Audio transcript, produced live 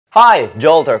Hi,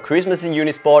 Jolter, Christmas in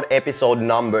Unisport episode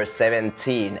number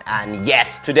 17, and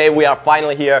yes, today we are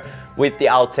finally here with the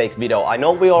Outtakes video. I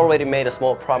know we already made a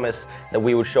small promise that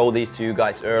we would show these to you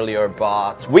guys earlier,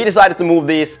 but we decided to move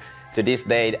these to this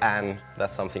date, and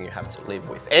that's something you have to live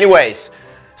with. Anyways,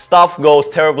 stuff goes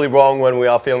terribly wrong when we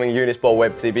are filming Unisport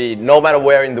WebTV, no matter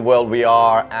where in the world we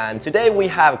are, and today we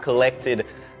have collected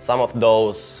some of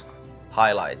those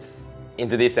highlights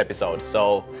into this episode,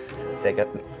 so take a...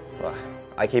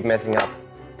 I keep messing up.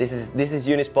 This is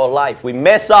Unisport life. We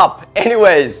mess up.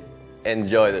 Anyways,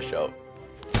 enjoy the show.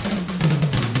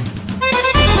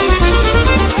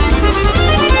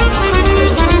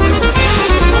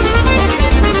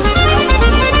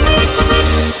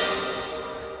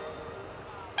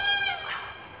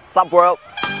 Sup world,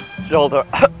 shoulder.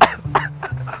 Oh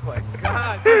my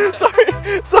god.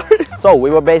 Sorry. So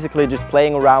we were basically just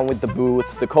playing around with the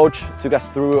boots. The coach took us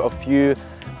through a few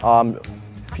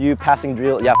passing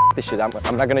drill. Yeah, this shit. I'm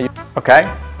not gonna use. Okay.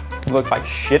 You look like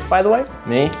shit, by the way.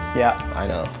 Me? Yeah. I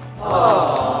know.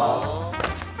 Aww.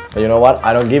 But you know what?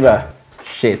 I don't give a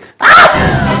shit.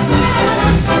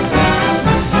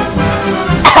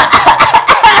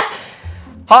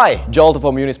 Hi, Jolter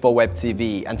from Unisport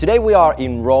WebTV, and today we are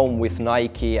in Rome with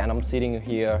Nike, and I'm sitting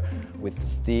here with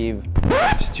Stuart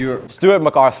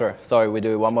MacArthur. Sorry, we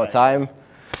do it one more time.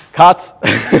 Cut.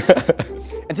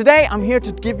 And today I'm here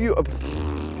to give you a...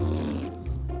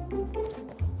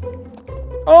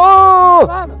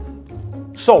 Oh!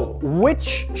 So,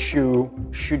 which shoe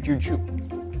should you choose?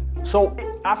 So,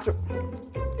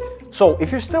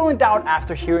 if you're still in doubt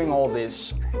after hearing all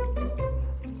this...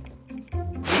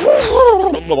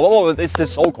 This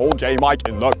is so cool, J-Mike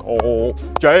in the cold,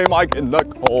 J-Mike in the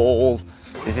cold.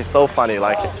 This is so funny,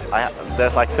 like,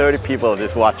 there's like 30 people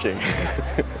just watching.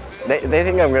 They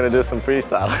think I'm gonna do some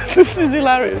freestyle. This is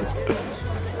hilarious.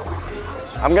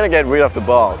 I'm gonna get rid of the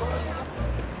ball.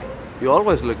 You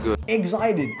always look good.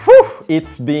 Excited. Whew.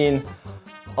 It's been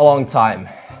a long time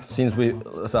since we...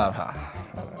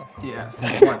 Yeah,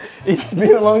 since what? It's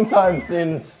been a long time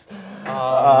since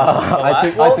I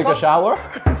took a shower.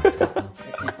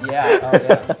 Yeah, oh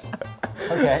yeah.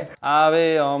 Okay. I'll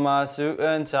be on my suit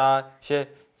and tie,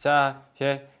 shit.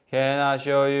 Can I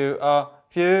show you a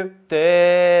few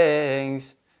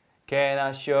things? Can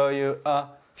I show you a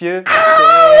few things?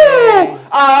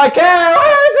 I can't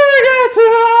wait to get to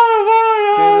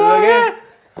again.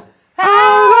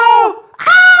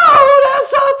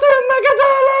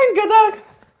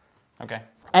 Okay.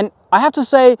 And I have to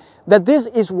say that this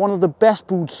is one of the best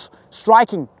boots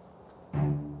striking.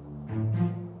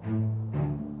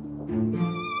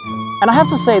 And I have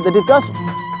to say that it does...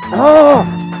 Oh!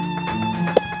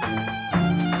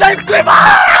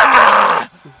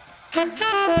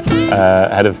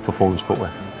 Head of performance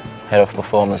footwear. Head of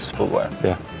performance footwear.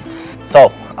 Yeah.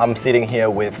 So, I'm sitting here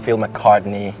with Phil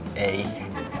McCartney,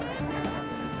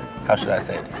 how should I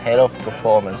say it? Head of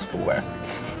performance footwear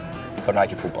for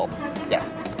Nike football.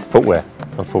 Yes. Footwear,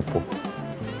 not football.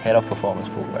 Head of performance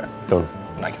footwear. Done.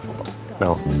 Nike football.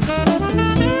 No.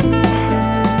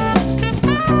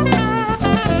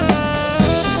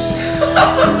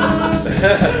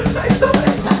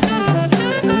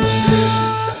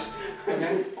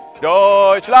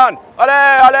 Deutschland!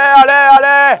 Alle, alle, alle,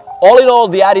 alle! All in all,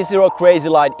 the Adizero Crazy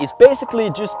Light is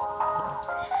basically just... in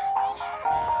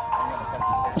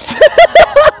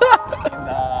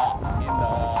the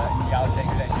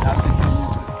Outtakes section. I'm just gonna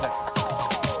use this clip.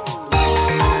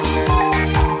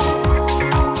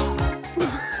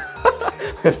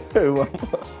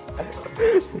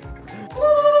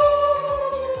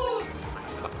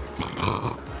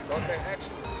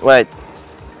 Wait.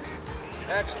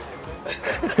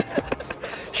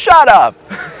 Shut up!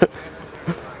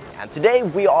 And today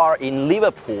we are in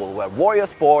Liverpool, where Warrior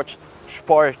Sports...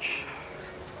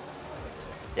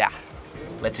 Yeah.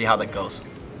 Let's see how that goes.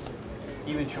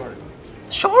 Even shorter.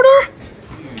 Shorter?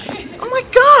 Oh my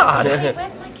god!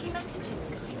 Where's my key messages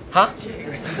going? Huh?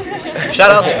 Shout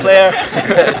out to Claire.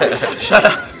 Shout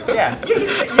out. Yeah, you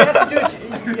have to do it.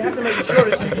 You have to make it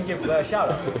shorter so you can give a shout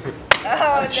out.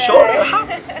 Oh, no. Shorter?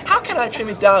 How can I trim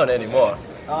it down anymore?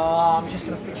 I'm just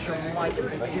gonna fix your mic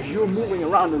because you're moving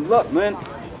around a lot, man.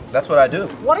 That's what I do.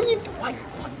 What are you doing?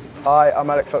 Hi, I'm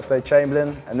Alex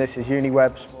Oxlade-Chamberlain, and this is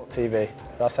Uniweb Sport TV.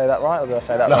 Did I say that right, or did I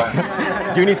say that wrong?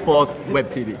 Unisport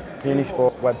WebTV.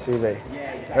 Unisport WebTV.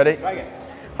 Ready?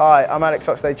 Hi, I'm Alex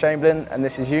Oxlade-Chamberlain, and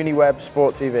this is Uniweb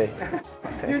Sport TV.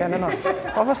 Okay, no.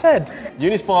 What have I said?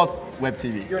 Unisport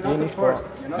WebTV. You're not the first.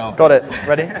 No. Got it.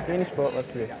 Ready? Unisport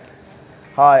WebTV.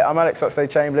 Hi, I'm Alex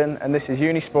Oxlade-Chamberlain, and this is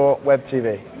Unisport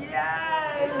WebTV.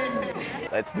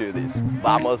 let's do this.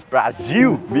 Vamos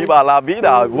Brasil, viva la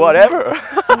vida, whatever.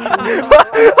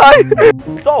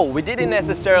 So we didn't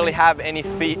necessarily have any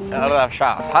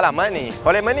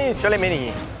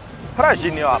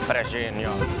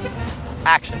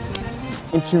action.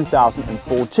 In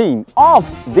 2014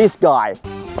 of this guy.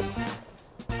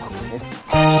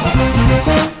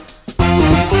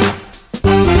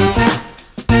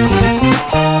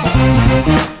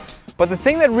 But the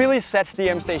thing that really sets the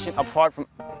M Station apart from...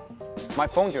 My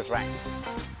phone just rang.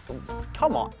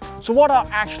 Come on. So what are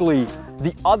actually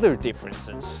the other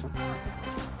differences?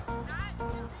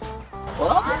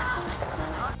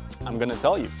 I'm gonna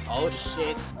tell you. Oh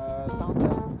shit.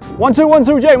 1 2 1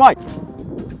 2 J Mike.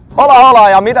 Hola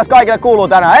ja mitäs kaikille kuuluu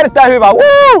tänään? Erittäin hyvä.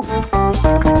 Woo!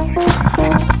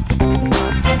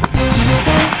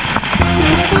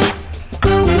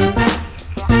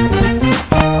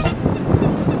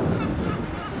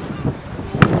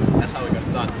 That's how we're gonna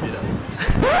start the video.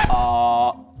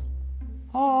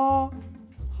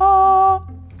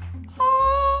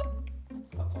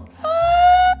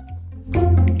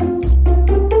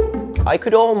 I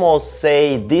could almost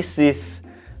say this is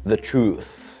the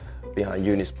truth behind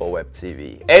Unisport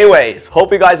WebTV. Anyways,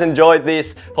 hope you guys enjoyed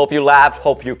this, hope you laughed,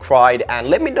 hope you cried, and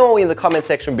let me know in the comment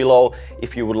section below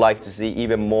if you would like to see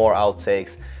even more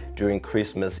outtakes during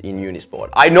Christmas in Unisport.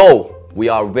 I know we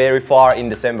are very far in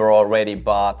December already,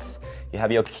 but you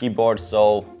have your keyboard,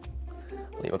 so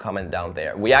leave a comment down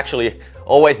there. We actually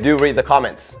always do read the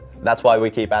comments. That's why we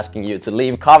keep asking you to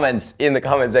leave comments in the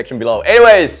comment section below.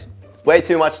 Anyways, way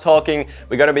too much talking.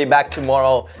 We're gonna be back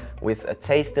tomorrow with a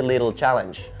tasty little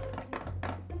challenge.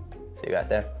 See you guys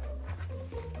there.